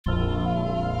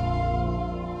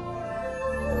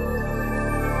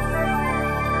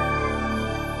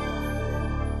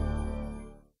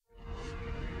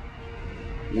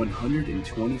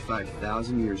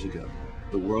125,000 years ago,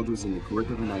 the world was in the grip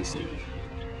of an ice age.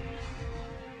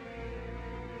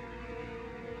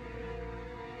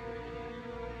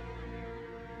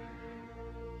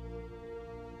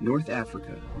 North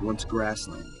Africa, once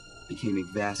grassland, became a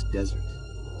vast desert.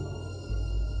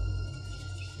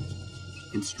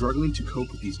 And struggling to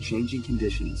cope with these changing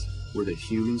conditions were the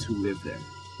humans who lived there.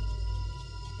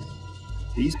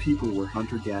 These people were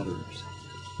hunter-gatherers.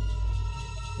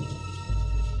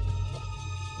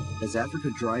 As Africa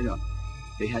dried up,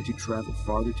 they had to travel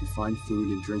farther to find food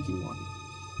and drinking water.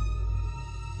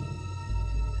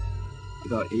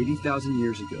 About 80,000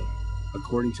 years ago,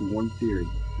 according to one theory,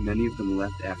 many of them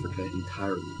left Africa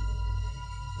entirely.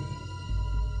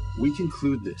 We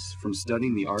conclude this from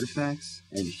studying the artifacts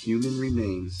and human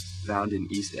remains found in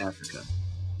East Africa.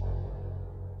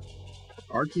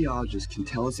 Archaeologists can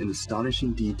tell us in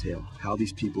astonishing detail how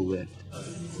these people lived.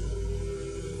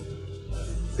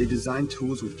 They designed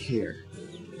tools with care,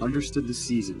 understood the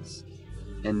seasons,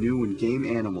 and knew when game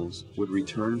animals would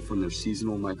return from their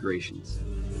seasonal migrations.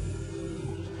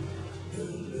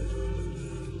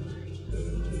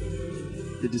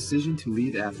 The decision to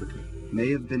leave Africa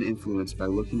may have been influenced by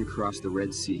looking across the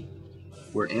Red Sea,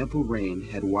 where ample rain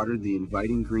had watered the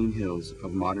inviting green hills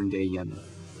of modern-day Yemen.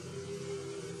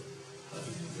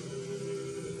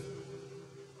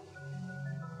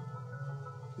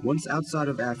 Once outside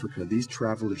of Africa, these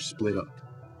travelers split up,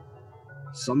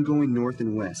 some going north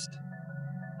and west,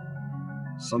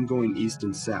 some going east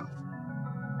and south.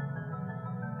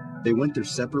 They went their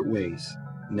separate ways,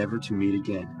 never to meet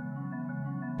again.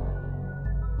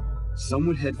 Some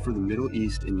would head for the Middle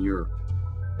East and Europe.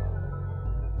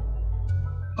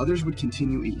 Others would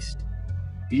continue east,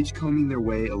 beachcombing their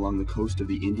way along the coast of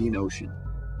the Indian Ocean,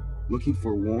 looking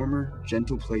for warmer,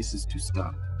 gentle places to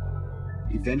stop,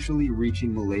 eventually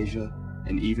reaching Malaysia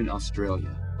and even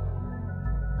Australia.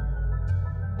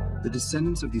 The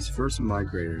descendants of these first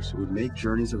migrators would make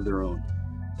journeys of their own,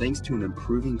 thanks to an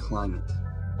improving climate.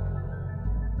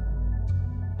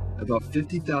 About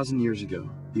 50,000 years ago,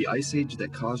 the ice age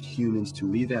that caused humans to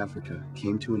leave Africa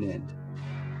came to an end.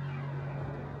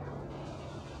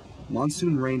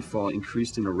 Monsoon rainfall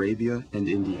increased in Arabia and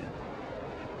India.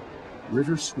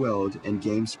 Rivers swelled and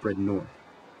game spread north.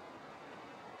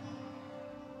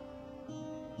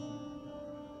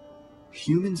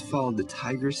 Humans followed the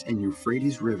Tigris and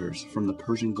Euphrates rivers from the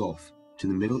Persian Gulf to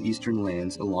the Middle Eastern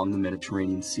lands along the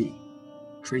Mediterranean Sea,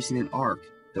 tracing an arc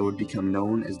that would become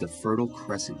known as the Fertile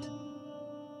Crescent.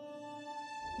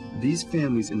 These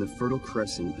families in the Fertile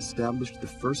Crescent established the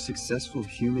first successful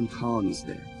human colonies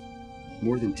there,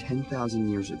 more than 10,000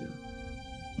 years ago.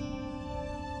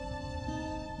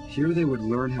 Here they would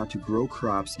learn how to grow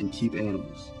crops and keep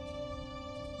animals.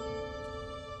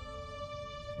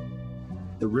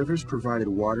 The rivers provided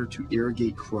water to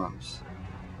irrigate crops.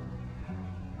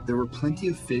 There were plenty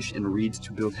of fish and reeds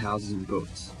to build houses and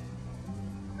boats.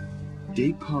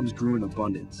 Date palms grew in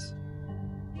abundance.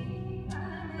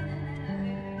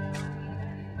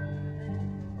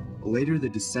 Later, the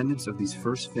descendants of these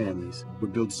first families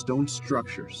would build stone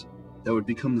structures that would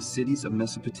become the cities of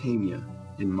Mesopotamia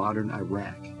in modern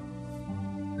Iraq.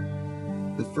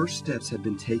 The first steps had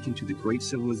been taken to the great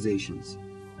civilizations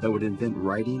that would invent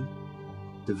writing,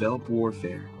 develop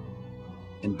warfare,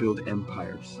 and build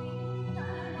empires.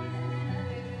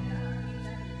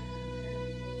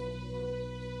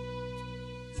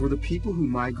 For the people who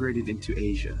migrated into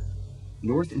Asia,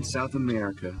 North and South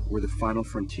America were the final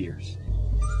frontiers.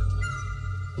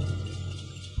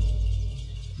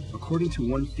 According to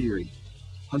one theory,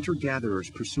 hunter-gatherers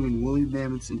pursuing woolly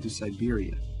mammoths into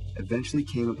Siberia eventually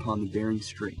came upon the Bering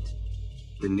Strait,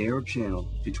 the narrow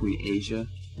channel between Asia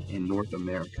and North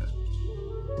America.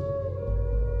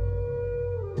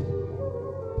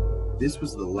 This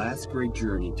was the last great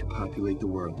journey to populate the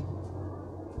world.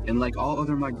 And like all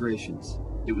other migrations,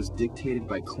 it was dictated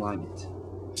by climate.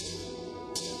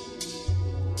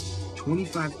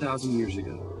 25,000 years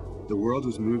ago, the world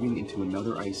was moving into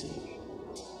another ice age.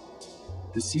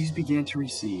 The seas began to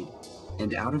recede,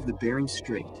 and out of the Bering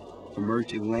Strait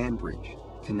emerged a land bridge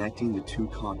connecting the two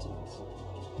continents.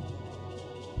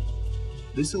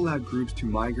 This allowed groups to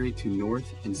migrate to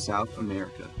North and South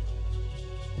America.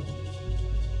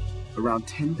 Around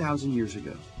 10,000 years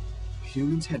ago,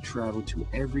 humans had traveled to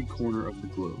every corner of the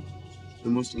globe, the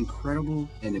most incredible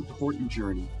and important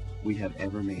journey we have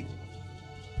ever made.